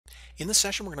In this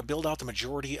session, we're going to build out the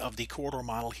majority of the corridor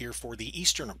model here for the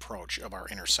eastern approach of our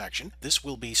intersection. This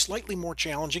will be slightly more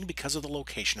challenging because of the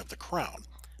location of the crown.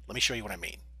 Let me show you what I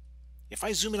mean. If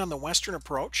I zoom in on the western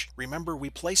approach, remember we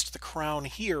placed the crown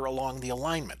here along the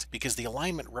alignment because the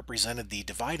alignment represented the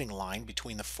dividing line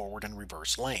between the forward and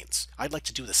reverse lanes. I'd like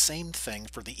to do the same thing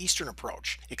for the eastern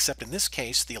approach, except in this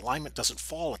case the alignment doesn't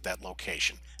fall at that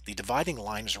location. The dividing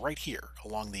line is right here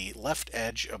along the left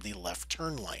edge of the left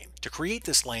turn lane. To create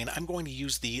this lane, I'm going to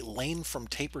use the lane from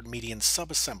tapered median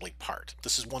subassembly part.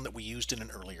 This is one that we used in an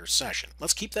earlier session.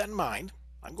 Let's keep that in mind.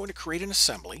 I'm going to create an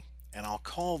assembly, and I'll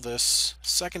call this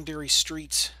secondary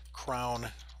street crown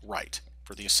right.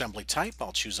 For the assembly type,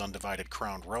 I'll choose undivided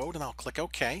crown road and I'll click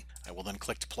OK. I will then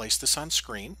click to place this on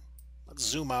screen. Let's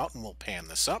zoom out and we'll pan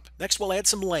this up. Next we'll add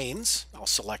some lanes. I'll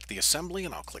select the assembly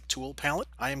and I'll click Tool Palette.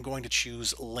 I am going to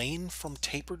choose Lane from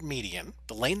Tapered Median.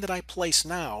 The lane that I place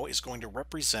now is going to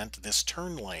represent this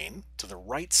turn lane to the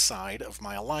right side of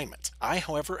my alignment. I,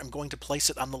 however, am going to place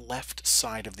it on the left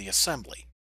side of the assembly.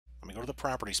 Let me go to the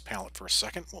Properties palette for a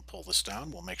second. We'll pull this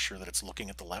down. We'll make sure that it's looking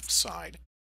at the left side.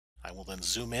 I will then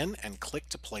zoom in and click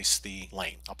to place the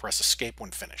lane. I'll press Escape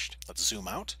when finished. Let's zoom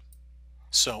out.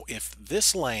 So if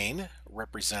this lane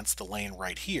represents the lane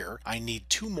right here, I need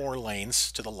two more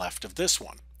lanes to the left of this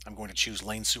one. I'm going to choose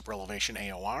Lane Superelevation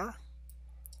AOR,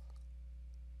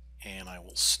 and I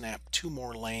will snap two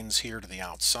more lanes here to the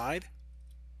outside.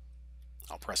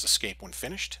 I'll press Escape when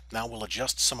finished. Now we'll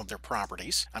adjust some of their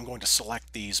properties. I'm going to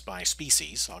select these by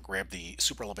species. I'll grab the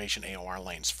Superelevation AOR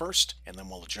lanes first, and then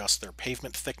we'll adjust their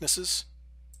pavement thicknesses.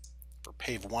 For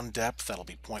pave 1 depth, that'll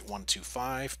be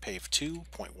 0.125, pave 2,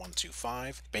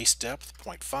 0.125, base depth,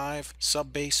 0.5,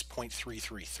 subbase,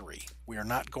 0.333. We are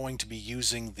not going to be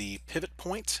using the pivot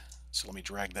point, so let me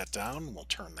drag that down. We'll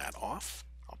turn that off.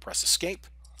 I'll press Escape.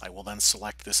 I will then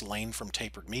select this lane from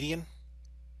tapered median.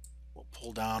 We'll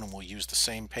pull down and we'll use the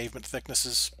same pavement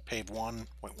thicknesses. Pave 1,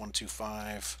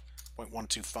 0.125,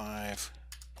 0.125,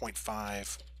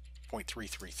 0.5,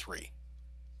 0.333.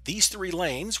 These three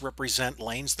lanes represent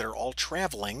lanes that are all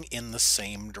traveling in the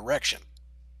same direction.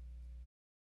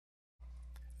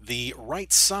 The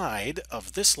right side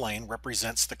of this lane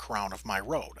represents the crown of my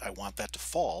road. I want that to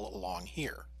fall along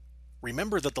here.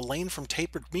 Remember that the lane from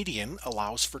tapered median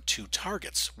allows for two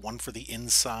targets, one for the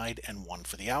inside and one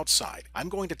for the outside. I'm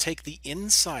going to take the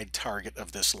inside target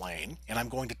of this lane and I'm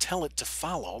going to tell it to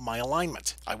follow my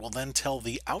alignment. I will then tell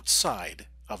the outside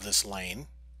of this lane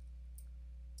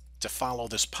to follow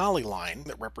this polyline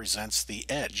that represents the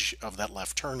edge of that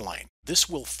left turn lane. This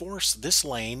will force this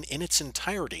lane in its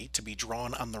entirety to be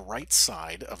drawn on the right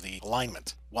side of the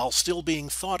alignment, while still being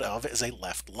thought of as a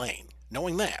left lane.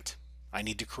 Knowing that, I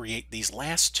need to create these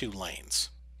last two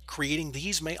lanes. Creating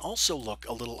these may also look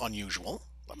a little unusual.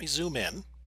 Let me zoom in.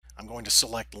 I'm going to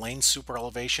select Lane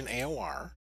Superelevation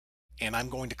AOR, and I'm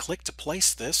going to click to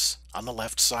place this on the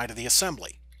left side of the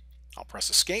assembly. I'll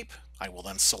press Escape. I will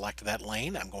then select that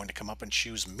lane. I'm going to come up and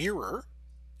choose Mirror,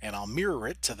 and I'll mirror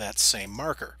it to that same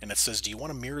marker. And it says, do you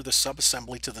want to mirror the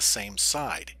subassembly to the same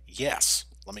side? Yes.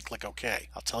 Let me click OK.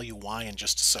 I'll tell you why in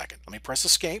just a second. Let me press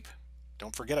Escape.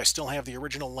 Don't forget I still have the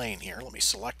original lane here. Let me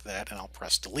select that and I'll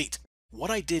press Delete. What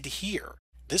I did here,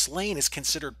 this lane is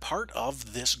considered part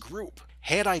of this group.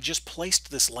 Had I just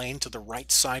placed this lane to the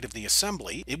right side of the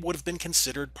assembly, it would have been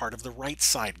considered part of the right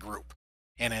side group.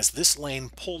 And as this lane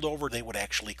pulled over, they would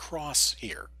actually cross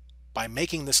here. By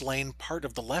making this lane part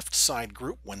of the left side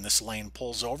group, when this lane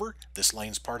pulls over, this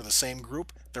lane's part of the same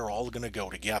group, they're all going to go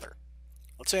together.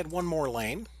 Let's add one more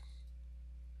lane.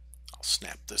 I'll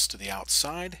snap this to the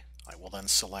outside. I will then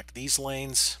select these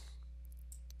lanes,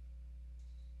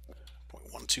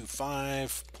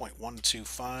 0.125,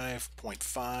 0.125,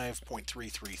 0.5,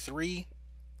 0.333.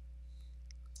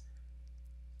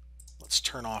 Let's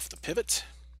turn off the pivot.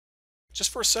 Just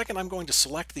for a second, I'm going to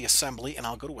select the assembly and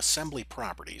I'll go to Assembly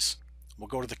Properties. We'll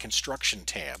go to the Construction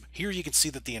tab. Here you can see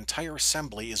that the entire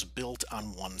assembly is built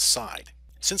on one side.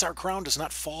 Since our crown does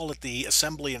not fall at the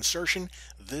assembly insertion,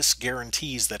 this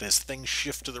guarantees that as things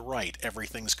shift to the right,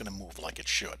 everything's going to move like it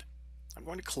should. I'm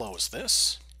going to close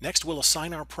this. Next, we'll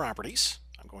assign our properties.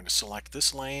 I'm going to select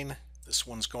this lane. This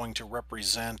one's going to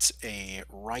represent a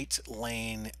right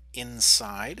lane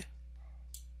inside.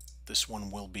 This one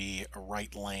will be a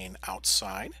right lane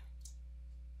outside.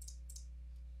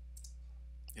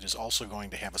 It is also going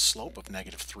to have a slope of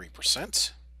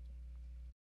 -3%.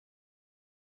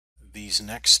 These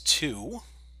next two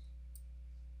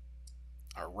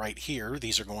are right here.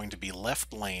 These are going to be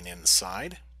left lane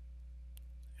inside.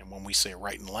 And when we say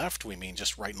right and left, we mean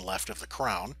just right and left of the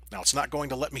crown. Now it's not going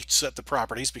to let me set the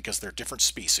properties because they're different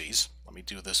species. Let me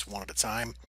do this one at a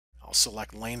time. I'll I'll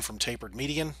select lane from tapered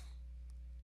median.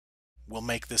 We'll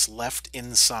make this left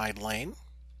inside lane.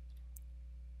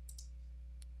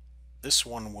 This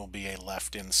one will be a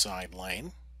left inside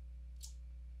lane.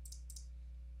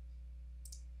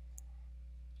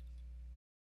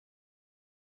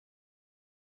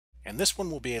 And this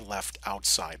one will be a left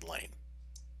outside lane.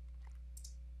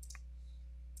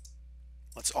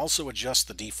 Let's also adjust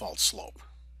the default slope.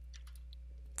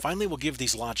 Finally, we'll give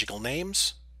these logical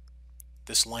names.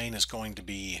 This lane is going to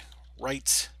be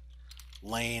right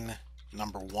lane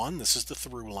number 1. This is the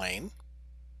through lane.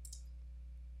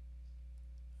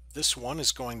 This one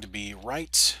is going to be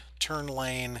right turn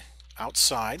lane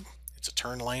outside. It's a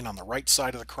turn lane on the right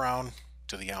side of the crown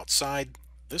to the outside.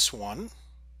 This one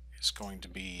is going to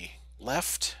be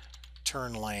left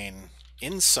turn lane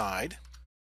inside.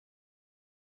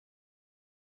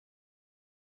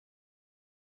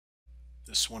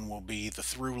 This one will be the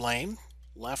through lane,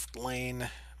 left lane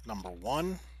number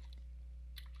 1.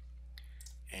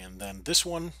 And then this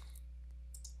one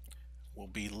will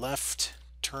be left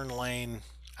turn lane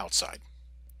outside.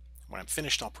 When I'm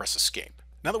finished, I'll press escape.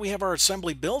 Now that we have our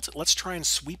assembly built, let's try and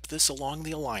sweep this along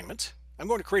the alignment. I'm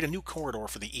going to create a new corridor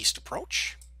for the east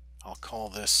approach. I'll call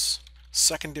this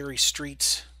Secondary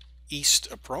Street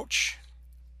East Approach.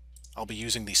 I'll be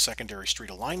using the secondary street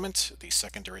alignment, the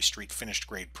secondary street finished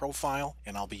grade profile,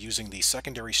 and I'll be using the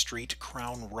secondary street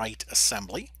crown right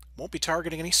assembly. Won't be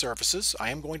targeting any surfaces.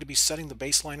 I am going to be setting the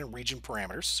baseline and region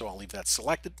parameters, so I'll leave that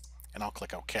selected, and I'll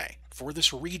click OK. For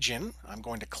this region, I'm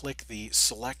going to click the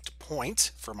select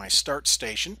point for my start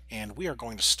station, and we are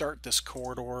going to start this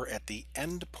corridor at the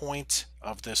end point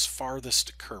of this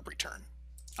farthest curb return.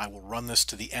 I will run this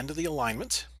to the end of the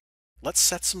alignment. Let's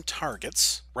set some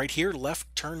targets. Right here,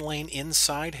 left turn lane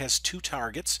inside has 2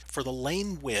 targets. For the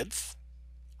lane width,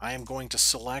 I am going to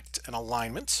select an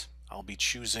alignment. I'll be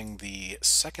choosing the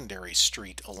secondary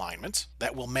street alignment.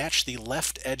 That will match the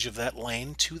left edge of that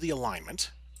lane to the alignment.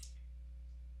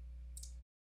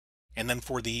 And then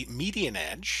for the median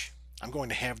edge, I'm going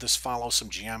to have this follow some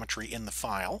geometry in the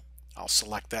file. I'll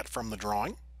select that from the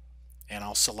drawing, and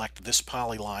I'll select this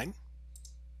polyline.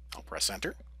 I'll press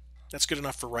enter. That's good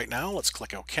enough for right now. Let's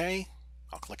click OK.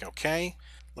 I'll click OK.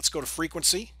 Let's go to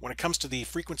frequency. When it comes to the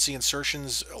frequency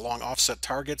insertions along offset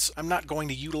targets, I'm not going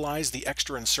to utilize the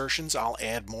extra insertions. I'll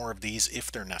add more of these if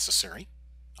they're necessary.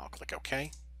 I'll click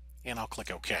OK, and I'll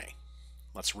click OK.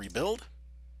 Let's rebuild.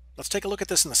 Let's take a look at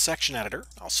this in the section editor.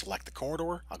 I'll select the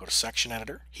corridor. I'll go to section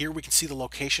editor. Here we can see the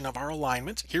location of our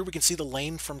alignment. Here we can see the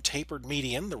lane from tapered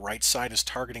median. The right side is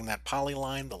targeting that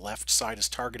polyline. The left side is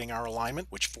targeting our alignment,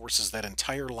 which forces that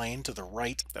entire lane to the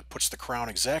right. That puts the crown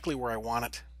exactly where I want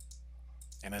it.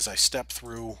 And as I step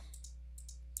through,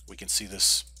 we can see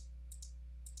this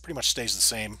pretty much stays the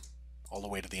same all the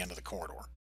way to the end of the corridor.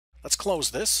 Let's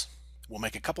close this. We'll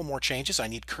make a couple more changes. I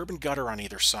need curb and gutter on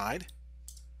either side.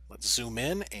 Let's zoom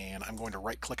in, and I'm going to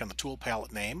right click on the tool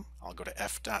palette name. I'll go to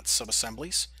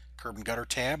F.Subassemblies, curb and gutter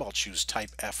tab. I'll choose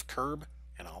type F curb,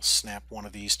 and I'll snap one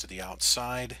of these to the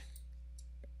outside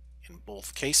in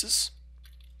both cases.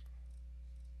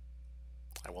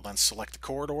 I will then select the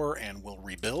corridor and we'll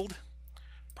rebuild.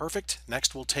 Perfect.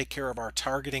 Next we'll take care of our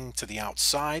targeting to the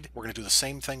outside. We're going to do the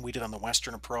same thing we did on the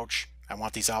western approach. I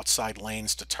want these outside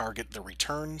lanes to target the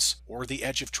returns or the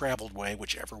edge of traveled way,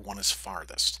 whichever one is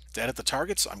farthest. To edit the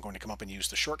targets, I'm going to come up and use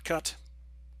the shortcut.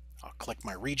 I'll click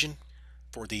my region.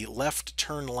 For the left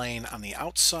turn lane on the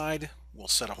outside, we'll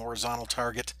set a horizontal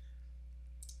target.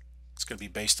 It's going to be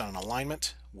based on an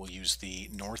alignment. We'll use the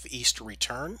northeast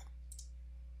return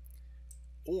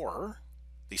or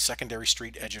the secondary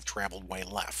street edge of traveled way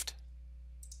left,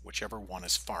 whichever one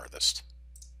is farthest.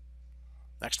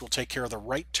 Next, we'll take care of the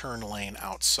right turn lane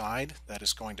outside. That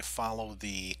is going to follow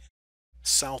the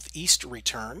southeast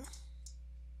return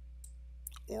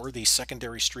or the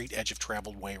secondary street edge of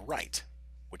traveled way right,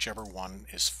 whichever one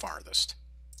is farthest.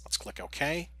 Let's click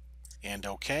OK and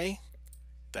OK.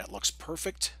 That looks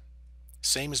perfect.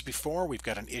 Same as before, we've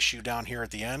got an issue down here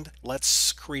at the end.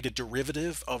 Let's create a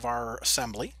derivative of our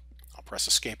assembly. I'll press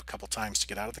escape a couple times to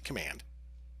get out of the command.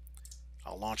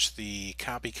 I'll launch the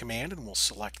copy command and we'll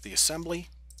select the assembly.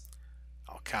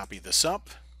 I'll copy this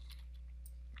up,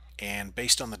 and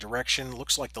based on the direction,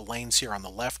 looks like the lanes here on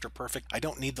the left are perfect. I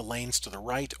don't need the lanes to the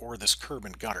right or this curb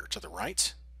and gutter to the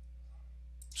right.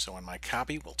 So in my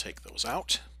copy, we'll take those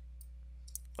out.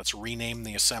 Let's rename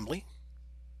the assembly.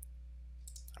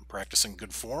 I'm practicing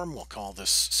good form. We'll call this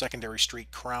secondary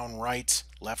street crown right,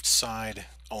 left side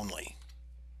only.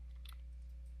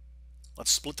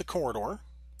 Let's split the corridor.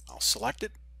 I'll select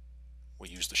it. We'll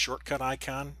use the shortcut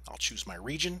icon. I'll choose my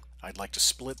region. I'd like to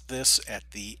split this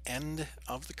at the end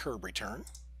of the curb return.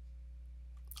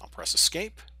 I'll press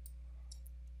Escape.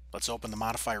 Let's open the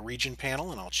Modify Region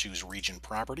panel, and I'll choose Region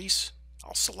Properties.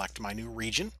 I'll select my new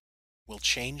region. We'll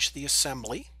change the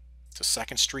assembly to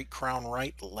 2nd Street crown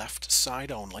right, left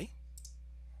side only.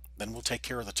 Then we'll take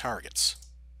care of the targets.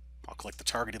 I'll click the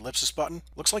Target Ellipsis button.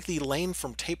 Looks like the lane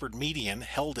from Tapered Median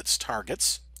held its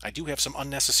targets. I do have some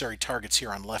unnecessary targets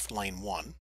here on left lane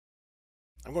 1.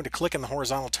 I'm going to click in the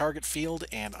horizontal target field,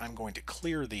 and I'm going to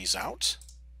clear these out.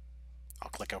 I'll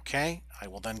click OK. I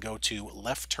will then go to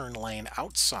left turn lane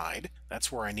outside.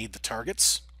 That's where I need the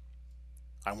targets.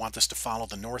 I want this to follow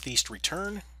the northeast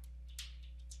return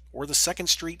or the 2nd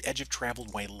Street edge of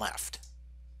traveled way left,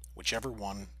 whichever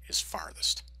one is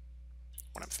farthest.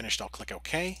 When I'm finished, I'll click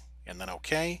OK, and then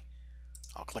OK.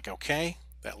 I'll click OK.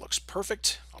 That looks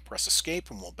perfect. I'll press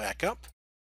Escape and we'll back up,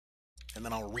 and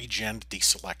then I'll regen to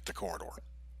deselect the corridor.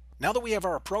 Now that we have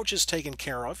our approaches taken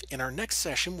care of, in our next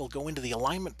session we'll go into the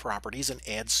alignment properties and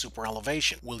add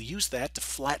superelevation. We'll use that to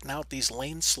flatten out these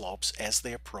lane slopes as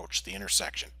they approach the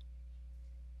intersection.